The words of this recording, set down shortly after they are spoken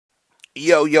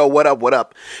Yo, yo, what up, what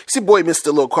up? It's your boy,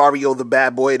 Mr. Locario, the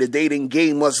bad boy. The dating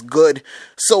game was good.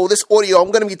 So this audio,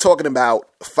 I'm going to be talking about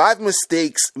 5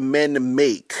 mistakes men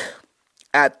make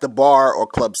at the bar or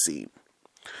club scene.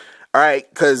 All right,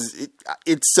 because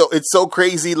it's so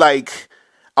crazy. Like,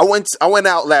 I went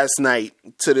out last night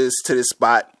to this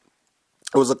spot.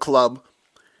 It was a club,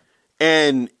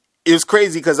 and it was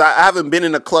crazy because I haven't been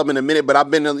in a club in a minute, but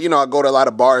I've been, I go to a lot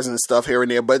of bars and stuff here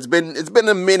and there. But it's been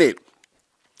a minute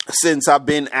since I've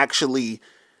been actually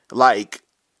like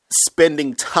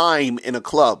spending time in a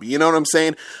club. You know what I'm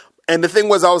saying? And the thing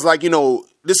was, I was like,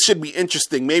 this should be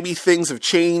interesting. Maybe things have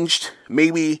changed.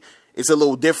 Maybe it's a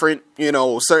little different,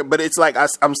 but it's like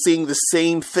I'm seeing the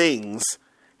same things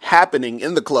happening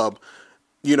in the club,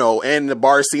 and the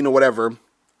bar scene or whatever,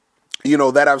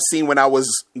 that I've seen when I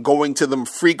was going to them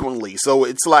frequently. So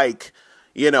it's like,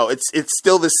 it's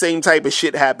still the same type of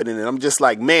shit happening. And I'm just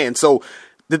like, man. So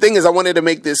the thing is, I wanted to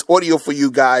make this audio for you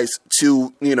guys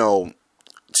to,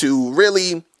 to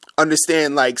really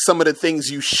understand like some of the things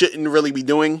you shouldn't really be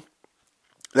doing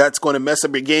that's going to mess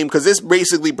up your game. Because this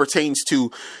basically pertains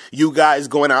to you guys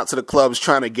going out to the clubs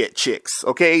trying to get chicks.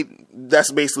 Okay,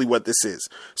 that's basically what this is.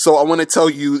 So I want to tell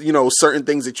you, certain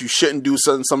things that you shouldn't do,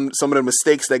 some of the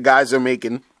mistakes that guys are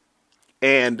making,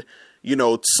 and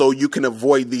so you can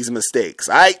avoid these mistakes.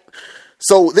 All right.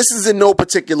 So this is in no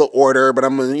particular order, but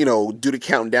I'm going to, do the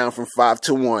countdown from 5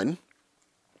 to 1.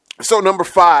 So number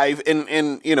 5,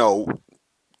 and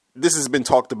this has been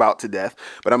talked about to death,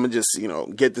 but I'm going to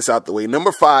just, get this out the way.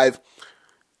 Number 5,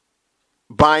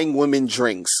 buying women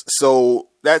drinks. So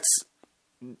that's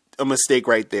a mistake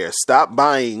right there. Stop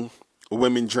buying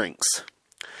women drinks.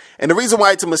 And the reason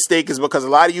why it's a mistake is because a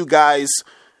lot of you guys,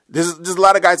 there's a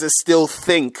lot of guys that still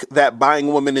think that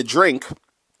buying women a drink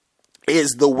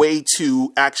is the way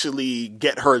to actually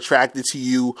get her attracted to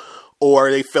you,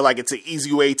 or they feel like it's an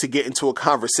easy way to get into a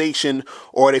conversation,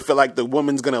 or they feel like the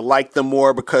woman's going to like them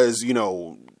more because,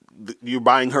 you're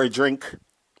buying her a drink.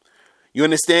 You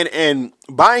understand? And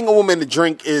buying a woman a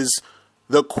drink is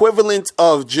the equivalent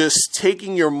of just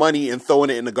taking your money and throwing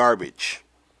it in the garbage.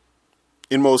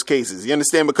 In most cases, you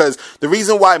understand? Because the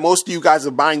reason why most of you guys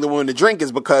are buying the woman a drink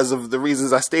is because of the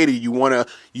reasons I stated. You want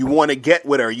to get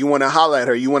with her. You want to holler at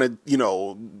her. You want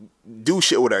to, do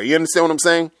shit with her. You understand what I'm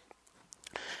saying?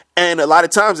 And a lot of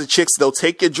times the chicks, they'll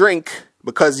take your drink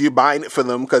because you're buying it for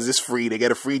them because it's free. They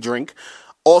get a free drink.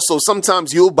 Also,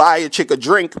 sometimes you'll buy a chick a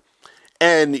drink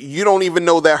and you don't even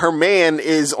know that her man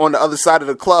is on the other side of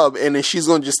the club, and then she's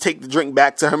going to just take the drink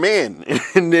back to her man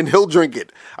and then he'll drink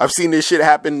it. I've seen this shit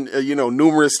happen,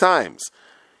 numerous times.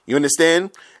 You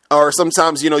understand? Or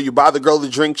sometimes, you buy the girl the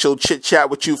drink, she'll chit chat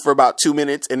with you for about 2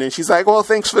 minutes, and then she's like, well,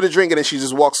 thanks for the drink. And then she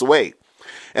just walks away.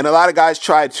 And a lot of guys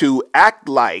try to act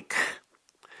like,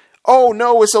 oh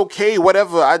no, it's okay,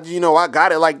 whatever. I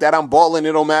got it like that. I'm balling.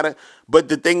 It don't matter. But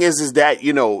the thing is that,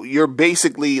 you're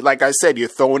basically, like I said, you're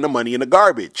throwing the money in the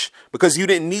garbage because you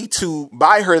didn't need to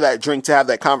buy her that drink to have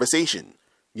that conversation.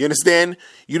 You understand?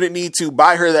 You didn't need to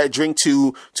buy her that drink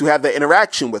to have that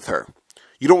interaction with her.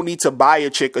 You don't need to buy a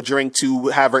chick a drink to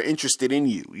have her interested in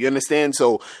you. You understand?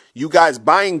 So you guys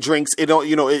buying drinks,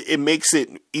 it makes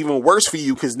it even worse for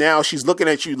you because now she's looking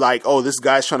at you like, oh, this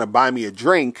guy's trying to buy me a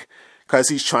drink because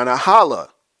he's trying to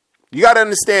holla. You got to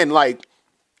understand, like,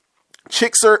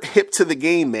 chicks are hip to the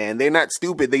game, man. They're not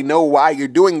stupid. They know why you're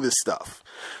doing this stuff.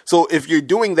 So if you're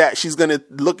doing that, she's going to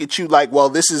look at you like, well,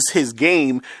 this is his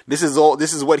game. This is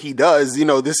what he does.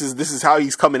 This is how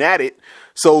he's coming at it.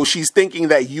 So she's thinking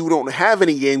that you don't have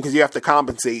any game because you have to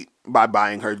compensate by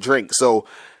buying her drink. So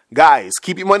guys,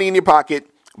 keep your money in your pocket.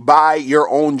 Buy your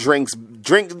own drinks.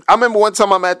 I remember one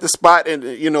time I'm at the spot and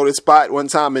the spot one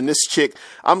time, and this chick,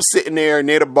 I'm sitting there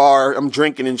near the bar, I'm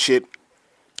drinking and shit.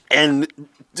 And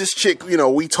this chick,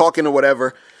 we talking or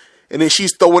whatever. And then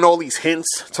she's throwing all these hints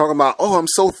talking about, oh, I'm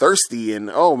so thirsty. And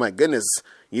oh my goodness,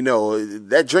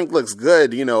 that drink looks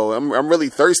good. I'm really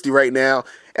thirsty right now.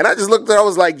 And I just looked at her, I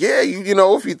was like, yeah,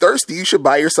 if you're thirsty, you should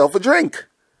buy yourself a drink.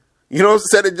 I'm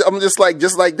just like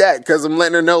that. Because I'm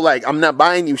letting her know, like, I'm not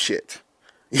buying you shit.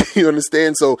 You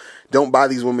understand? So don't buy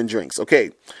these women drinks.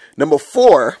 Okay. Number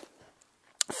 4,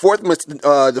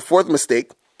 the fourth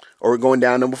mistake, or we're going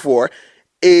down, number 4,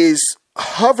 is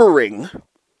hovering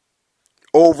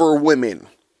over women.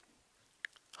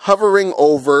 Hovering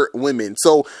over women.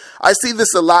 So I see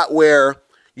this a lot where,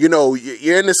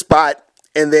 you're in a spot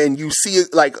and then you see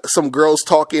like some girls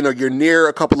talking, or you're near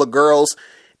a couple of girls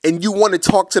and you want to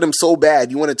talk to them so bad.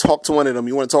 You want to talk to one of them.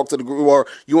 You want to talk to the group, or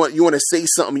you want to say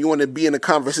something. You want to be in a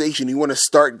conversation. You want to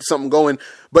start something going,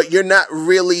 but you're not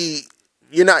really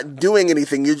doing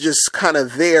anything. You're just kind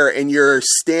of there, and you're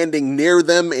standing near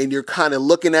them, and you're kind of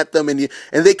looking at them, and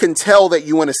they can tell that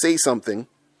you want to say something,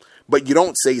 but you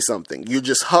don't say something. You're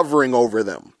just hovering over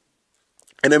them,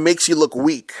 and it makes you look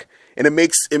weak, and it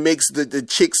makes the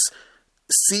chicks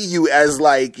see you as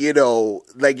like,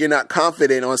 like you're not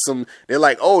confident on some. They're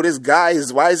like, oh,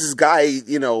 why is this guy,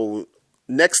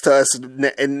 next to us,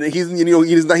 and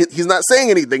he's not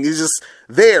saying anything. He's just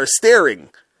there staring.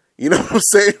 You know what I'm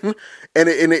saying?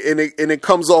 And it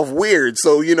comes off weird.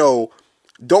 So,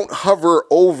 don't hover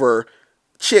over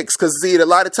chicks, because see, a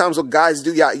lot of times what guys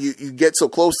do, you get so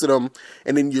close to them,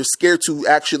 and then you're scared to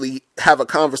actually have a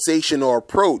conversation or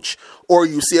approach, or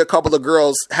you see a couple of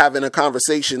girls having a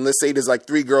conversation. Let's say there's like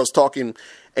 3 girls talking,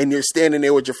 and you're standing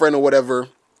there with your friend or whatever,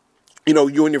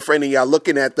 you and your friend, and y'all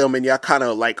looking at them, and y'all kind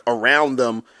of like around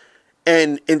them,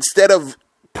 and instead of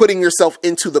putting yourself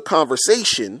into the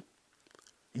conversation,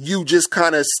 you just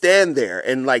kind of stand there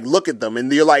and like look at them,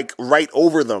 and you're like right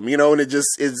over them, and it just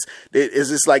is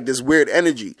just like this weird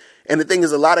energy. And the thing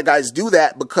is, a lot of guys do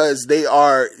that because they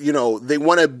are, they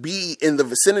want to be in the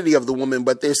vicinity of the woman,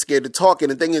 but they're scared to talk. And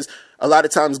the thing is, a lot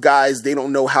of times guys, they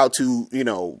don't know how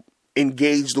to,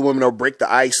 engage the woman or break the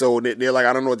ice. So they're like,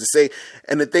 I don't know what to say.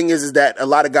 And the thing is that a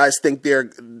lot of guys think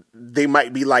they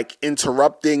might be like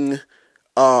interrupting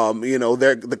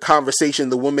the conversation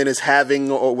the woman is having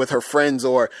or with her friends,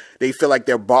 or they feel like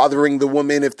they're bothering the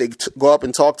woman if they go up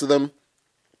and talk to them.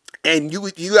 And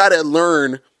you got to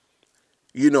learn,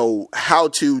 how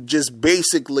to just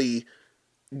basically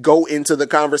go into the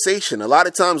conversation. A lot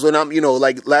of times when I'm,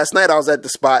 like last night I was at the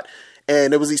spot,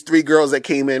 and there was these 3 girls that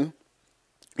came in,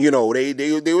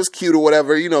 they was cute or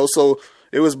whatever, so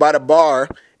it was by the bar,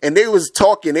 and they was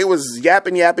talking, they was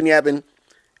yapping.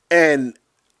 And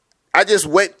I just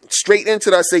went straight into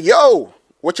it. I said, yo,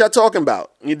 what y'all talking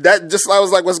about? I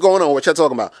was like, what's going on? What y'all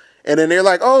talking about? And then they're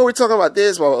like, oh, we're talking about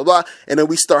this, blah, blah, blah. And then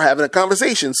we start having a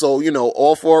conversation. So,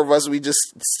 all 4 of us, we just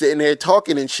sitting there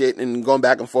talking and shit and going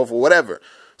back and forth or whatever.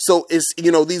 So it's,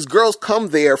 these girls come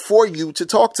there for you to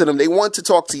talk to them. They want to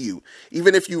talk to you.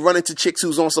 Even if you run into chicks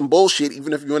who's on some bullshit,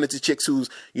 even if you run into chicks who's,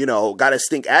 got a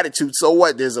stink attitude, so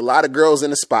what? There's a lot of girls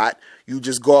in the spot. You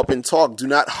just go up and talk. Do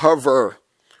not hover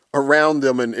around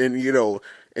them and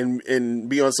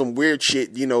be on some weird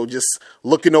shit, just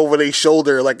looking over their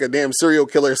shoulder like a damn serial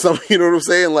killer or something. You know what I'm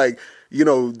saying? Like,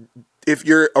 if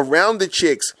you're around the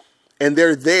chicks and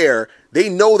they're there, they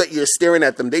know that you're staring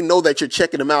at them. They know that you're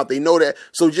checking them out. They know that.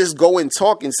 So just go and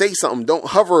talk and say something. Don't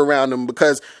hover around them,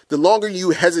 because the longer you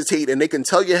hesitate, and they can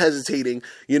tell you're hesitating,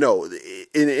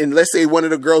 and let's say one of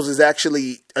the girls is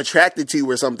actually attracted to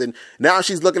you or something. Now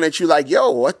she's looking at you like,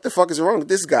 yo, what the fuck is wrong with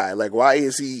this guy? Like, why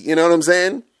is he, you know what I'm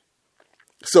saying?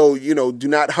 So, do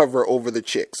not hover over the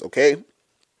chicks. Okay.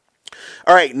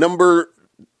 All right. Number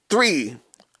 3,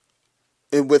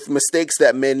 with mistakes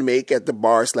that men make at the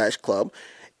bar/club,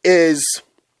 is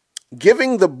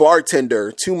giving the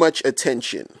bartender too much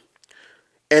attention.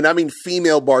 And I mean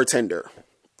female bartender,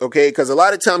 okay? Because a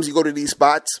lot of times you go to these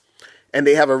spots and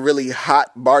they have a really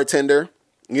hot bartender,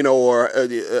 or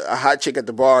a hot chick at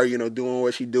the bar, doing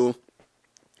what she do.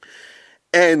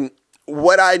 And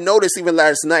what I noticed even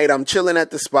last night, I'm chilling at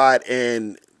the spot,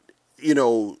 and,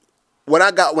 when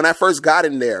I first got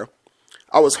in there,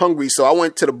 I was hungry, so I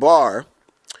went to the bar.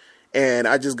 And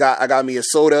I got me a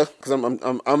soda, because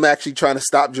I'm actually trying to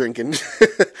stop drinking.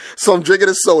 So I'm drinking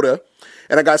a soda,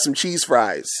 and I got some cheese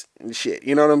fries and shit.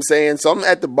 You know what I'm saying? So I'm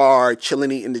at the bar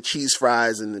chilling, eating the cheese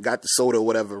fries, and got the soda or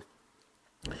whatever.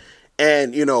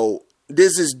 And,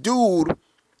 there's this dude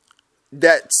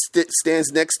that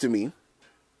stands next to me.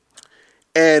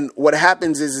 And what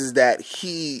happens is that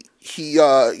he's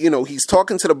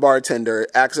talking to the bartender,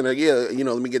 asking her, yeah,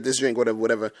 let me get this drink,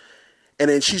 whatever. And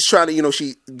then she's trying to,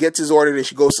 she gets his order, and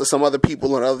she goes to some other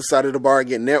people on the other side of the bar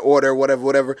getting their order,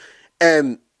 whatever.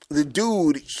 And the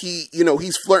dude,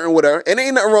 he's flirting with her, and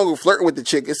ain't nothing wrong with flirting with the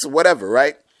chick. It's whatever,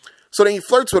 right? So then he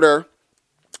flirts with her,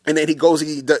 and then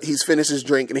he's finished his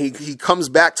drink, and he comes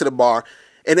back to the bar,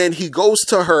 and then he goes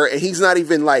to her, and he's not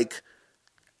even like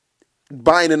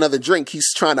buying another drink.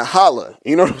 He's trying to holler,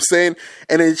 you know what I'm saying?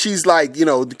 And then she's like, can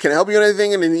I help you with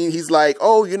anything? And then he's like,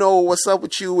 oh, what's up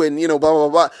with you? And, blah, blah,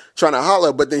 blah, trying to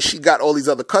holler. But then she got all these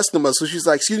other customers. So she's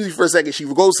like, excuse me for a second. She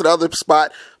goes to the other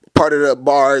spot, part of the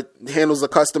bar, handles the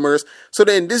customers. So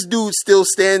then this dude still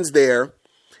stands there,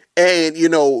 and,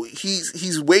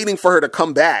 he's waiting for her to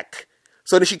come back.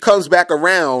 So then she comes back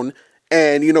around,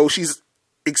 and, she's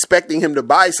expecting him to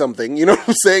buy something, you know what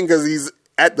I'm saying? Because he's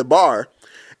at the bar.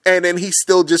 And then he's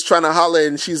still just trying to holler,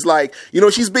 and she's like,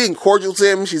 she's being cordial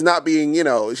to him. She's not being,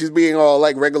 she's being all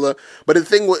like regular. But the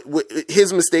thing with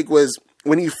his mistake was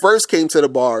when he first came to the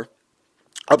bar,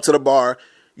 up to the bar,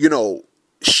 you know,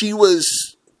 she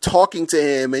was talking to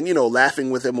him and, you know, laughing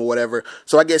with him or whatever.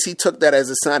 So I guess he took that as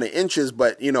a sign of interest.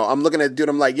 But, you know, I'm looking at the dude,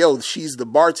 I'm like, yo, she's the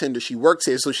bartender. She works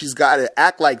here. So she's got to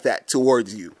act like that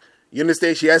towards you. You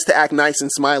understand? She has to act nice and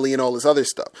smiley and all this other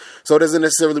stuff. So it doesn't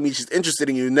necessarily mean she's interested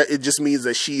in you. It just means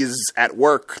that she is at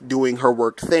work doing her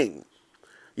work thing.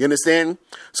 You understand?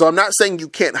 So I'm not saying you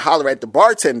can't holler at the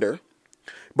bartender.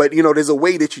 But, you know, there's a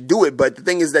way that you do it. But the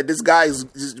thing is that this guy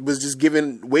was just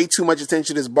giving way too much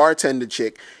attention to this bartender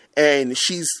chick. And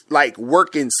she's, like,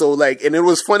 working. So, like, and it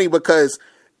was funny because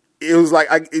it was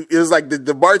like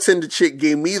the bartender chick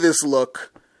gave me this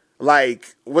look.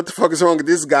 Like, what the fuck is wrong with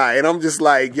this guy? And I'm just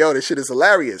like, yo, this shit is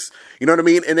hilarious. You know what I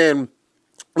mean? And then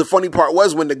the funny part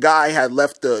was when the guy had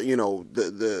left the, you know,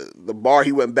 the bar,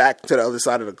 he went back to the other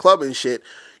side of the club and shit.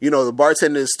 You know, the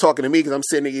bartender is talking to me because I'm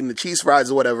sitting there eating the cheese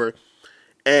fries or whatever.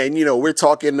 And, you know, we're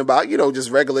talking about, you know,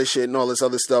 just regular shit and all this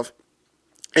other stuff.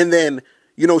 And then,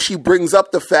 you know, she brings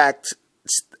up the fact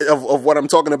of what I'm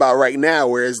talking about right now,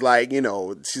 where it's like, you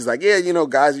know, she's like, yeah, you know,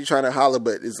 guys, you trying to holler,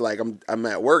 but it's like, I'm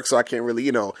at work, so I can't really,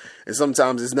 you know, and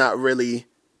sometimes it's not really,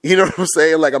 you know what I'm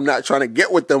saying? Like, I'm not trying to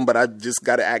get with them, but I just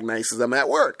got to act nice as I'm at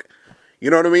work. You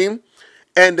know what I mean?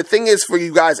 And the thing is, for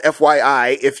you guys,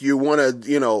 FYI, if you want to,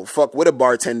 you know, fuck with a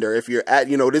bartender, if you're at,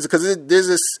 you know, there's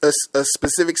a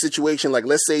specific situation. Like,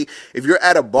 let's say if you're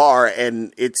at a bar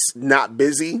and it's not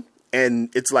busy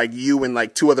and it's like you and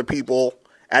like two other people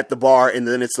at the bar and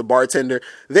then it's the bartender,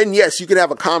 then yes, you can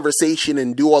have a conversation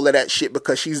and do all of that shit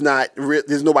because she's not,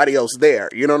 there's nobody else there.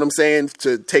 You know what I'm saying?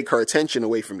 To take her attention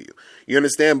away from you. You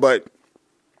understand? But,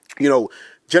 you know,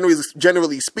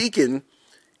 generally speaking,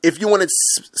 if you want to,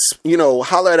 you know,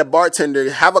 holler at a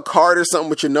bartender, have a card or something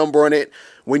with your number on it.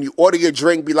 When you order your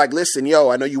drink, be like, listen,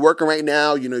 yo, I know you're working right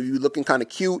now. You know, you looking kind of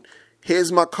cute.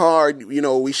 Here's my card. You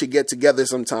know, we should get together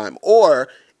sometime. Or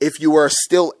if you are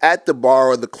still at the bar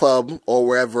or the club or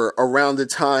wherever around the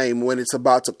time when it's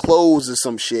about to close or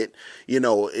some shit, you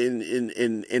know,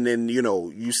 and then, you know,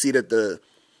 you see that the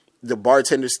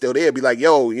bartender's still there, be like,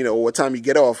 yo, you know, what time you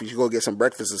get off? You should go get some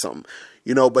breakfast or something,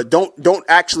 you know, but don't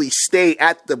actually stay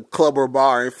at the club or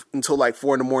bar until like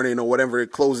 4 a.m. or whatever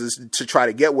it closes to try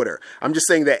to get with her. I'm just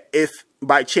saying that if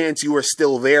by chance you are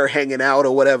still there hanging out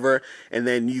or whatever, and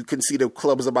then you can see the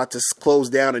club is about to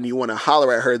close down and you want to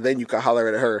holler at her, then you can holler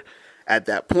at her at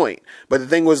that point. But the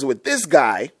thing was with this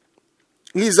guy,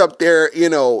 he's up there, you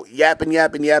know, yapping,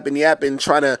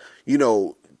 trying to, you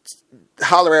know,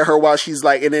 holler at her while she's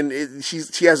like, and then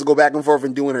she has to go back and forth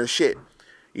and doing her shit.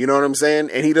 You know what I'm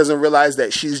saying? And he doesn't realize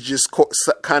that she's just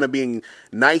kind of being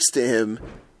nice to him,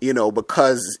 you know,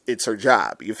 because it's her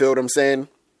job. You feel what I'm saying?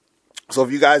 So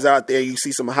if you guys are out there, you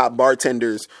see some hot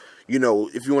bartenders, you know,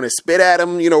 if you want to spit at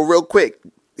them, you know, real quick,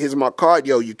 here's my card.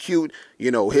 Yo, you cute.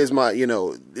 You know, here's my, you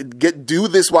know, do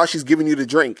this while she's giving you the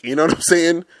drink. You know what I'm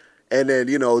saying? And then,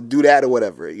 you know, do that or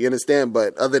whatever. You understand?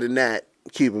 But other than that,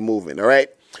 keep it moving. All right.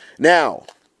 Now,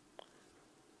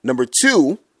 number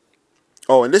 2.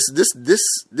 Oh, and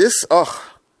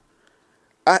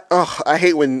I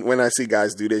hate when I see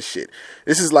guys do this shit.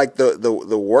 This is like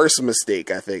the worst mistake,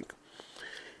 I think,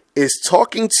 is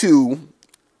talking to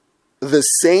the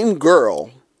same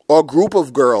girl or group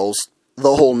of girls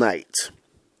the whole night.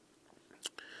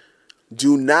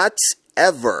 Do not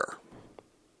ever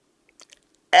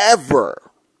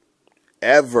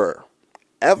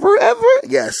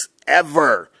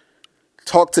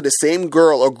talk to the same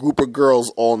girl or group of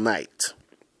girls all night.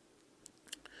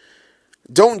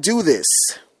 Don't do this.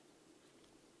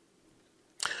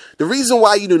 The reason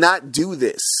why you do not do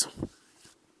this,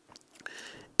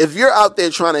 if you're out there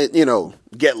trying to, you know,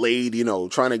 get laid, you know,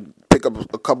 trying to pick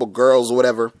up a couple girls or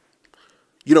whatever,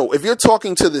 you know, if you're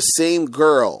talking to the same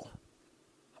girl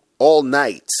all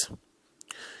night,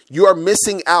 you are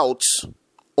missing out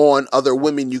on other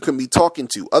women you can be talking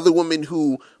to, other women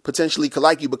who potentially could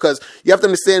like you, because you have to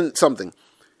understand something.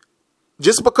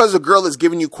 Just because a girl is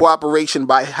giving you cooperation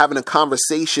by having a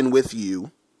conversation with you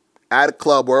at a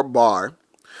club or a bar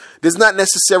does not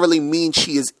necessarily mean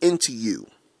she is into you.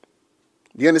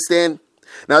 Do you understand?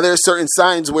 Now, there are certain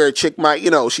signs where a chick might,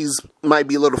 you know, might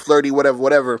be a little flirty,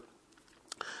 whatever.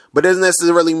 But it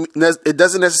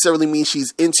doesn't necessarily mean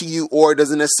she's into you, or it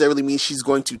doesn't necessarily mean she's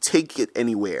going to take it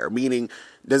anywhere. Meaning,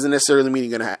 it doesn't necessarily mean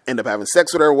you're going to end up having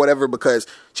sex with her or whatever, because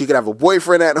she could have a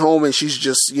boyfriend at home and she's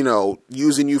just, you know,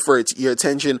 using you for your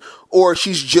attention, or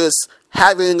she's just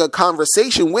having a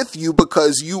conversation with you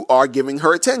because you are giving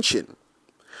her attention.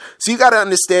 So you got to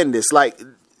understand this, like,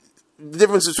 the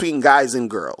difference between guys and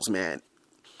girls, man.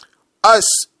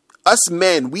 Us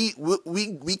men, we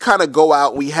kind of go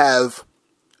out, we have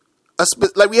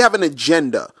like we have an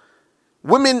agenda.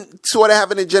 Women sort of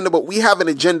have an agenda, but we have an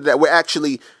agenda that we're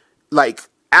actually like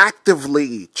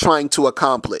actively trying to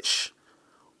accomplish.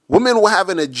 Women will have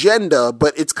an agenda,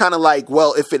 but it's kind of like,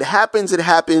 well, if it happens, it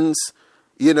happens,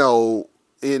 you know,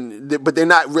 but they're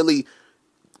not really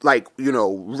like, you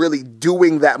know, really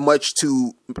doing that much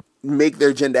to make their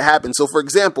agenda happen. So, for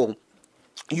example,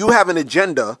 you have an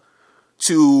agenda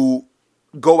to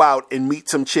go out and meet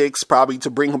some chicks, probably to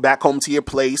bring them back home to your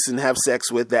place and have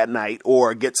sex with that night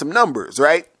or get some numbers,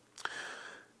 right?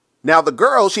 Now, the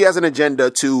girl, she has an agenda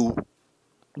to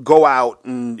go out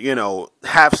and, you know,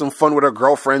 have some fun with her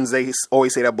girlfriends. They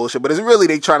always say that bullshit, but it's really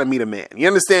they trying to meet a man. You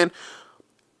understand?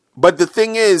 But the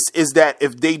thing is that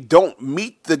if they don't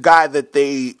meet the guy that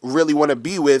they really want to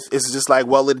be with, it's just like,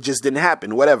 well, it just didn't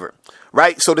happen, whatever,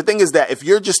 right? So the thing is that if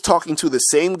you're just talking to the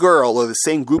same girl or the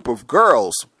same group of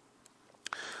girls,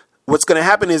 what's going to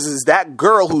happen is that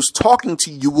girl who's talking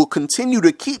to you will continue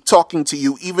to keep talking to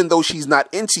you even though she's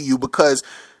not into you because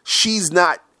she's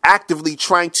not actively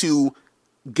trying to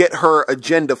get her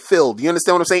agenda filled. You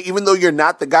understand what I'm saying? Even though you're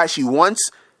not the guy she wants,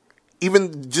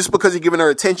 even just because you're giving her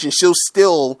attention, she'll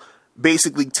still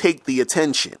basically take the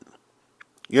attention.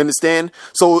 You understand?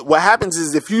 So what happens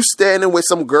is if you standing with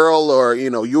some girl or, you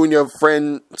know, you and your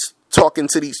friend talking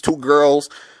to these two girls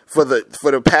for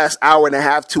the past hour and a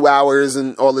half, 2 hours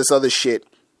and all this other shit.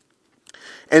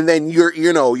 And then you're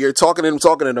talking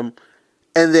to them.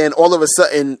 And then all of a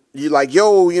sudden you're like,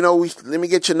 yo, you know, let me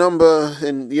get your number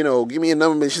and, you know, give me a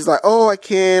number. And she's like, oh, I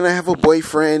can't. I have a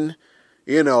boyfriend,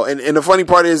 you know. And the funny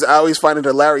part is I always find it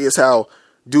hilarious how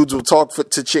dudes will talk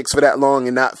to chicks for that long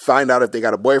and not find out if they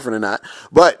got a boyfriend or not.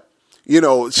 But, you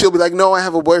know, she'll be like, no, I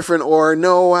have a boyfriend, or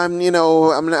no, I'm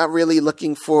not really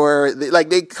looking for, like,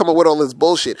 they come up with all this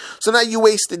bullshit. So now you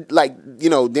wasted, like, you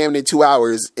know, damn near 2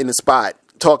 hours in a spot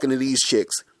talking to these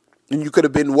chicks. And you could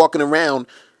have been walking around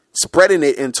spreading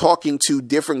it and talking to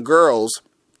different girls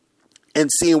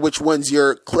and seeing which ones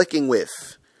you're clicking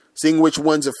with, seeing which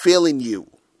ones are feeling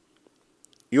you.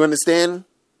 You understand?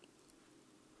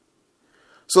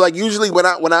 So, like, usually when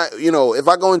I, you know, if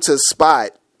I go into a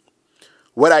spot,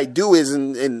 what I do is,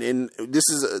 and this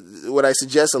is what I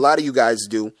suggest a lot of you guys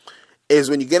do, is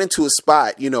when you get into a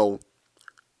spot, you know,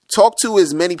 talk to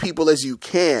as many people as you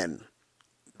can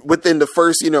within the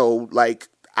first, you know, like,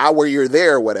 hour you're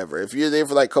there or whatever. If you're there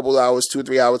for like a couple of hours, 2 or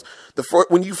 3 hours,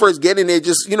 when you first get in there,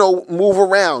 just, you know, move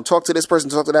around, talk to this person,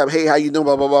 talk to that, hey, how you doing,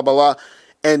 blah, blah, blah, blah, blah.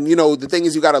 And, you know, the thing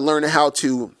is you got to learn how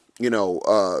to, you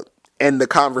know, end the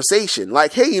conversation.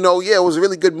 Like, hey, you know, yeah, it was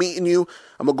really good meeting you.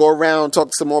 I'm going to go around, talk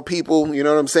to some more people, you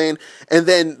know what I'm saying? And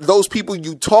then those people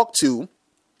you talk to,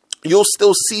 you'll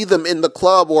still see them in the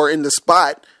club or in the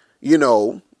spot, you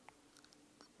know,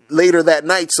 later that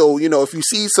night. So, you know, if you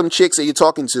see some chicks that you're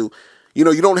talking to, you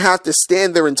know, you don't have to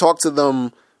stand there and talk to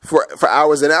them for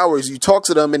hours and hours. You talk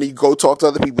to them and you go talk to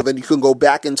other people. Then you can go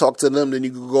back and talk to them. Then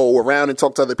you can go around and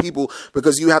talk to other people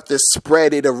because you have to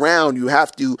spread it around. You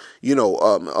have to, you know,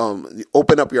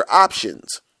 open up your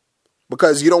options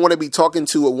because you don't want to be talking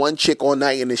to a one chick all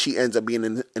night and then she ends up being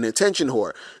an attention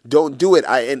whore. Don't do it.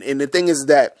 And the thing is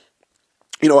that,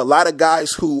 you know, a lot of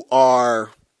guys who are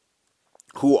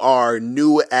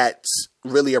new at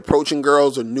really approaching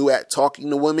girls or new at talking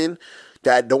to women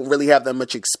that don't really have that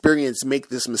much experience make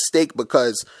this mistake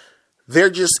because they're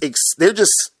just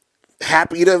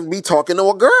happy to be talking to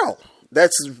a girl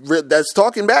that's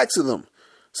talking back to them.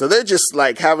 So they're just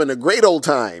like having a great old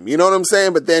time. You know what I'm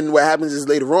saying? But then what happens is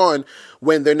later on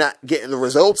when they're not getting the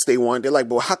results they want, they're like,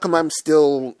 well, how come I'm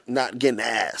still not getting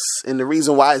ass? And the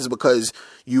reason why is because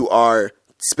you are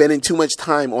spending too much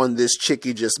time on this chick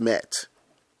you just met.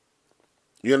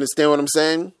 You understand what I'm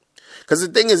saying? Because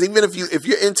the thing is, even if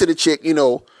you're into the chick, you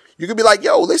know, you could be like,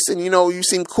 yo, listen, you know, you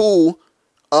seem cool.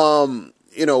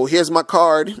 You know, here's my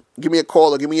card. Give me a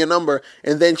call or give me your number.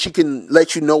 And then she can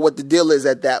let you know what the deal is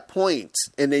at that point.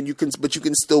 And then you can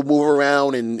still move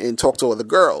around and talk to other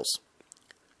girls.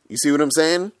 You see what I'm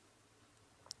saying?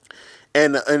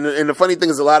 And the funny thing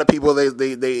is a lot of people,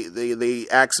 they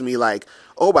ask me like,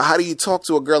 oh, but how do you talk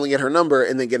to a girl and get her number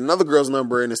and then get another girl's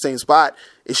number in the same spot?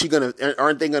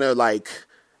 Aren't they going to like,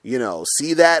 you know,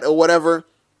 see that or whatever?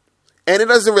 And it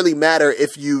doesn't really matter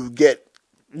if you're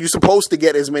supposed to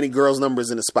get as many girls'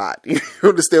 numbers in a spot. You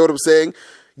understand what I'm saying?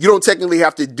 You don't technically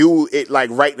have to do it like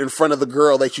right in front of the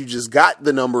girl that you just got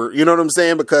the number. You know what I'm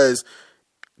saying? Because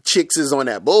chicks is on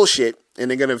that bullshit and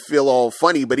they're going to feel all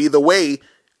funny. But either way,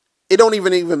 it don't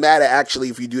even matter actually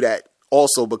if you do that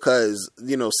also because,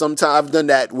 you know, sometimes I've done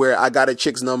that where I got a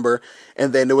chick's number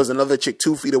and then there was another chick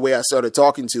 2 feet away I started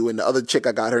talking to and the other chick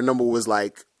I got her number was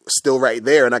like still right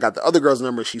there and I got the other girl's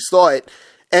number. She saw it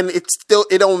And it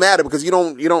don't matter because you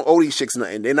don't owe these chicks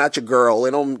nothing. They're not your girl.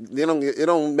 It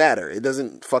don't matter. It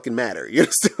doesn't fucking matter. You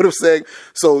understand what I'm saying?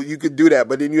 So you could do that.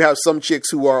 But then you have some chicks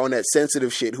who are on that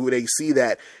sensitive shit who they see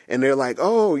that and they're like,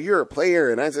 oh, you're a player.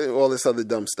 And I say all this other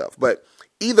dumb stuff. But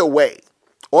either way,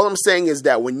 all I'm saying is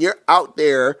that when you're out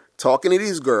there talking to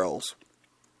these girls,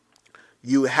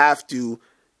 you have to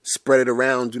spread it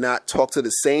around. Do not talk to the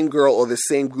same girl or the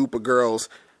same group of girls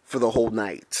for the whole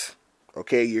night.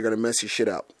 Okay, you're gonna mess your shit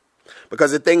up.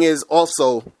 Because the thing is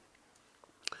also,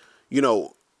 you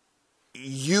know,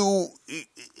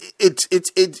 it's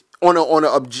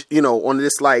on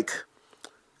this like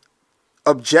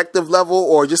objective level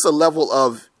or just a level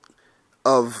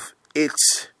of it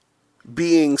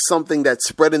being something that's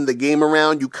spreading the game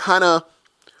around. You kind of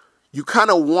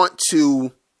want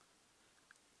to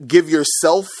give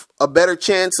yourself a better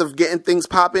chance of getting things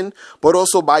popping, but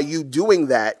also by you doing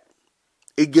that,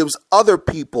 it gives other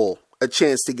people a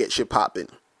chance to get shit popping.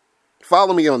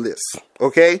 Follow me on this,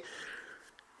 okay?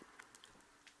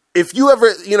 If you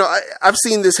ever, I've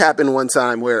seen this happen one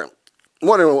time where,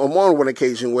 on one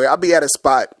occasion where I'll be at a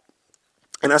spot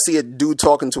and I see a dude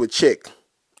talking to a chick.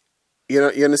 You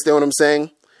understand what I'm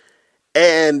saying?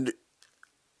 And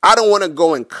I don't want to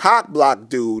go and cock block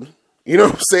dude. You know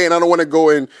what I'm saying? I don't want to go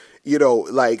and,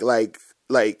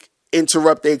 like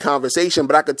interrupt their conversation,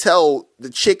 but I could tell the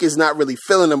chick is not really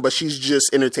feeling him, but she's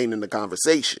just entertaining the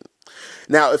conversation.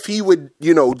 Now, if he would,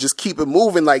 just keep it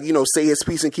moving, like, say his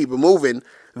piece and keep it moving,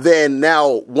 then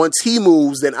now once he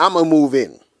moves, then I'm going to move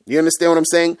in. You understand what I'm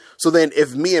saying? So then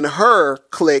if me and her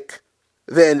click,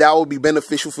 then that will be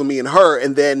beneficial for me and her.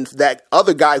 And then that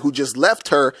other guy who just left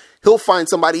her, he'll find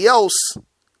somebody else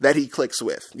that he clicks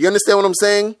with. You understand what I'm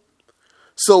saying?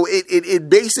 So it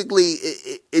basically,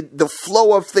 the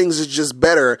flow of things is just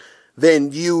better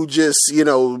than you just,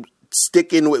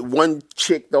 sticking with one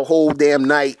chick the whole damn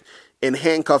night and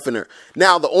handcuffing her.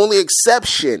 Now, the only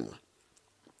exception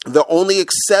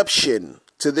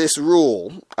to this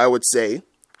rule, I would say,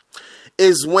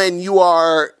 is when you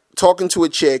are talking to a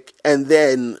chick and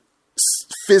then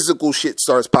physical shit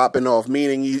starts popping off,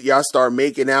 meaning y'all start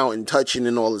making out and touching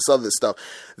and all this other stuff.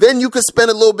 Then you could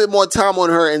spend a little bit more time on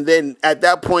her, and then at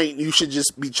that point you should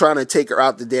just be trying to take her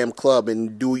out the damn club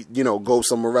and go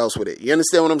somewhere else with it. You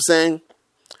understand what I'm saying?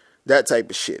 That type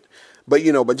of shit. But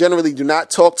but generally do not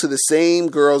talk to the same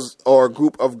girls or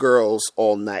group of girls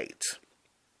all night.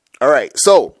 All right,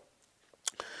 so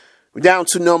we're down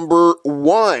to number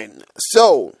 1.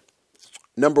 So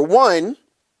number 1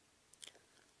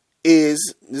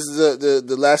 is, this is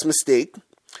the last mistake,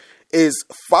 is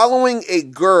following a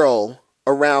girl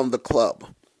around the club.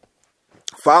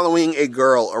 Following a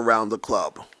girl around the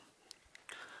club.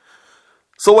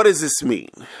 So what does this mean?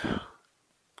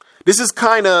 This is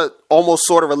kind of almost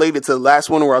sort of related to the last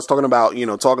one where I was talking about,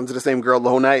 talking to the same girl the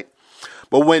whole night.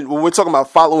 But when we're talking about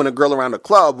following a girl around the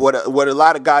club, what a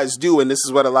lot of guys do, and this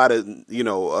is what a lot of,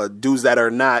 dudes that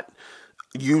are not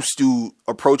used to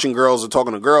approaching girls or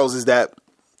talking to girls, is that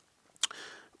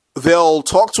they'll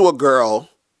talk to a girl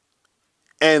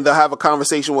and they'll have a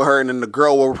conversation with her, and then the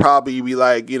girl will probably be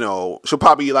like, she'll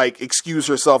probably like excuse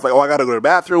herself, like, oh, I gotta go to the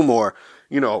bathroom, or,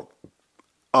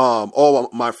 oh,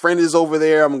 my friend is over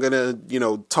there, I'm gonna,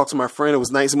 talk to my friend, it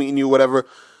was nice meeting you, whatever.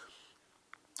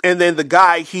 And then the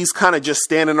guy, he's kind of just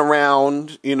standing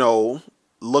around,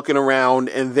 looking around,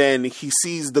 and then he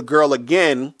sees the girl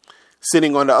again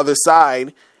sitting on the other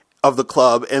side of the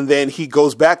club, and then he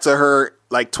goes back to her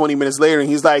like 20 minutes later, and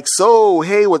he's like, so,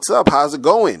 hey, what's up? How's it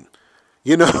going?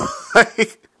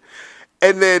 Like,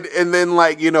 and then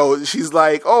like, she's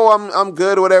like, oh, I'm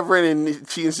good or whatever. And then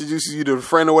she introduces you to a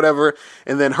friend or whatever.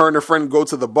 And then her and her friend go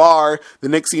to the bar. The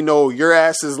next thing you know, your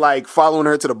ass is like following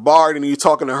her to the bar, and you're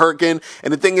talking to her again.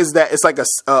 And the thing is that it's like a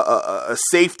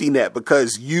safety net,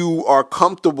 because you were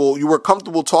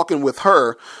comfortable talking with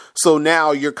her. So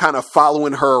now you're kind of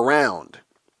following her around.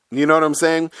 You know what I'm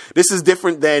saying? This is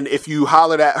different than if you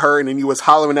hollered at her and then you was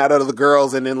hollering at other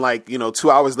girls, and then like,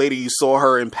 2 hours later you saw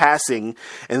her in passing,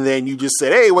 and then you just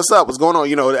said, hey, what's up? What's going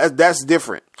on? That's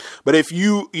different. But if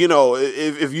you,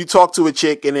 if you talk to a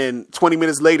chick and then 20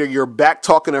 minutes later you're back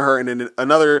talking to her, and then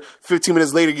another 15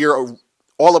 minutes later you're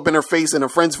all up in her face and her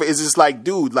friend's face, it's just like,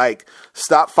 dude, like,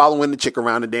 stop following the chick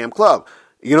around the damn club.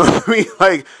 You know what I mean?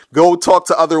 Like, go talk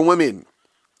to other women.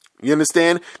 You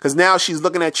understand? Because now she's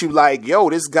looking at you like, yo,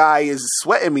 this guy is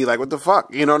sweating me. Like, what the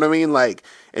fuck? You know what I mean? Like,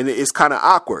 and it's kind of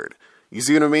awkward. You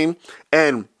see what I mean?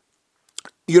 And,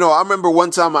 I remember one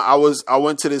time I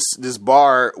went to this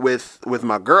bar with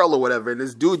my girl or whatever, and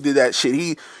this dude did that shit.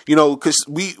 He, because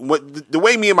the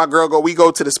way me and my girl go, we go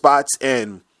to the spots,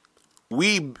 and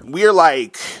we're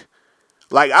like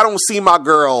Like, I don't see my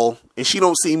girl, and she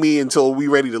don't see me until we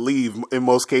ready to leave in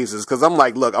most cases. Because I'm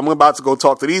like, look, I'm about to go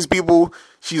talk to these people.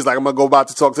 She's like, I'm going to go about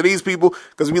to talk to these people.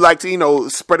 Because we like to, you know,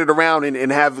 spread it around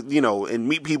and have, you know, and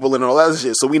meet people and all that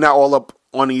shit. So we not all up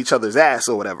on each other's ass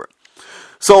or whatever.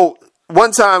 So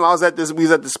one time we was at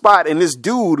the spot, and this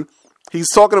dude, he's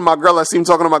talking to my girl. I see him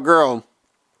talking to my girl.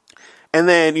 And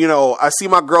then, you know, I see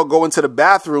my girl go into the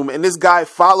bathroom, and this guy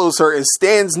follows her and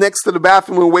stands next to the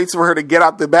bathroom and waits for her to get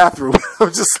out the bathroom.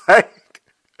 I'm just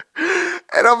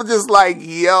like,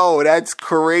 yo, that's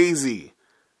crazy.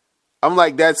 I'm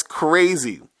like, that's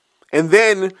crazy. And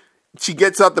then she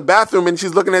gets out the bathroom and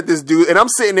she's looking at this dude, and I'm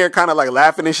sitting there kind of like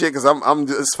laughing and shit because I'm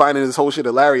just finding this whole shit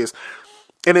hilarious.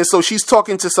 And then so she's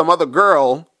talking to some other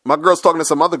girl. My girl's talking to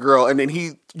some other girl, and then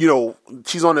he, you know,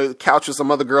 she's on the couch with some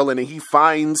other girl, and then he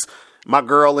finds my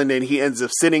girl, and then he ends up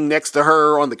sitting next to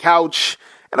her on the couch.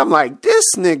 And I'm like, this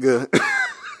nigga.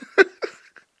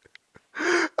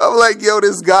 I'm like, yo,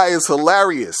 this guy is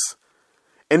hilarious.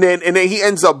 And then he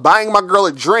ends up buying my girl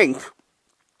a drink.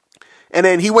 And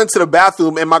then he went to the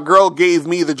bathroom, and my girl gave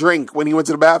me the drink when he went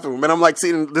to the bathroom. And I'm like,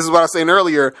 see, this is what I was saying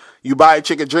earlier. You buy a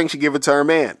chick a drink, she give it to her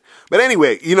man. But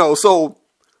anyway, you know, so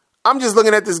I'm just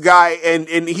looking at this guy,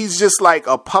 and he's just like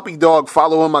a puppy dog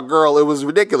following my girl. It was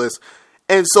ridiculous.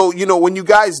 And so, you know, when you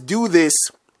guys do this,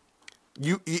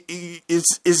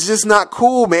 it's just not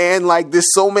cool, man. Like,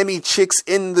 there's so many chicks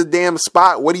in the damn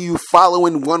spot. What are you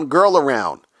following one girl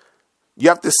around? You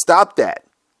have to stop that.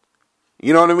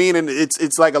 You know what I mean? And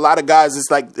it's like a lot of guys, it's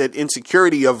like that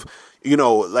insecurity of, you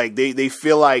know, like they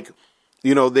feel like,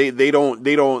 you know,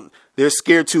 they're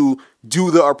scared to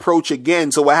do the approach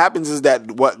again. So what happens is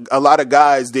that what a lot of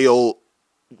guys, they'll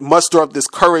muster up this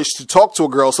courage to talk to a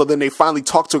girl. So then they finally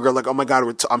talk to a girl like, oh my God,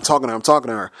 I'm talking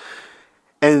to her.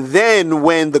 And then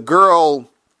when the girl,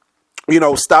 you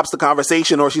know, stops the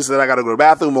conversation, or she said, I got to go to the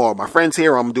bathroom, or my friend's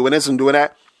here, or I'm doing this and doing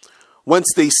that. Once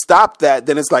they stop that,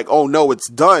 then it's like, oh no, it's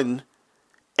done.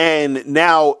 And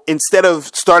now instead of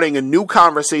starting a new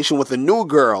conversation with a new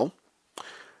girl,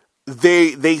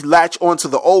 they latch onto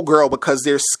the old girl because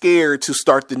they're scared to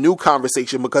start the new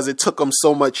conversation because it took them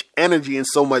so much energy and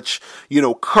so much, you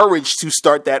know, courage to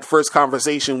start that first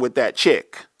conversation with that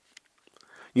chick.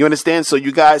 You understand? So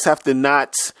you guys have to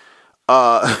not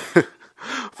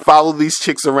follow these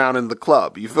chicks around in the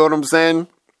club. You feel what I'm saying?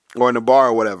 Or in the bar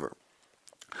or whatever.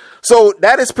 So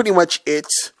that is pretty much it.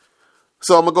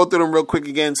 So I'm going to go through them real quick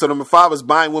again. So number 5 is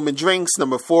buying women drinks.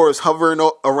 Number 4 is hovering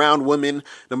around women.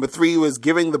 Number 3 was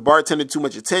giving the bartender too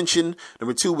much attention.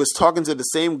 Number 2 was talking to the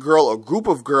same girl or group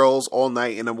of girls all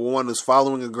night. And number 1 was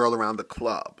following a girl around the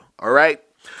club. All right.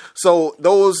 So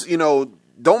those, you know,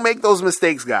 don't make those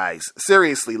mistakes, guys.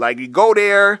 Seriously. Like, you go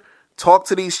there, talk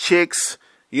to these chicks,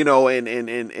 you know, and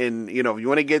you know, if you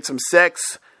want to get some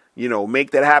sex, you know,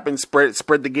 make that happen.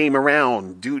 Spread the game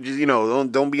around. Dude, you know,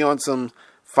 don't be on some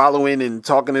following and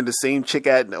talking to the same chick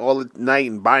at all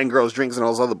night and buying girls drinks and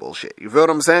all this other bullshit. You feel what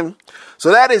I'm saying? So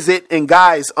that is it. And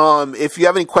guys, if you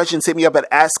have any questions, hit me up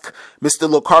at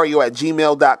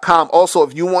askmrlocario@gmail.com. Also,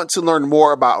 if you want to learn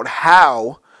more about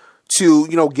how to,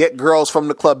 you know, get girls from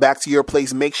the club back to your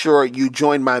place, make sure you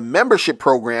join my membership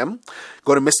program.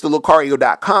 Go to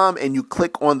mrlocario.com and you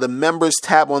click on the members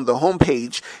tab on the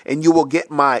homepage, and you will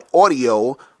get my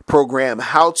audio program,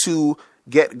 How to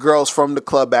Get Girls from the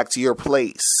Club Back to Your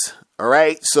Place. All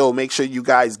right. So make sure you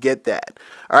guys get that.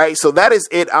 All right. So that is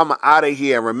it. I'm out of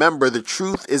here. Remember, the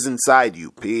truth is inside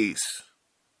you. Peace.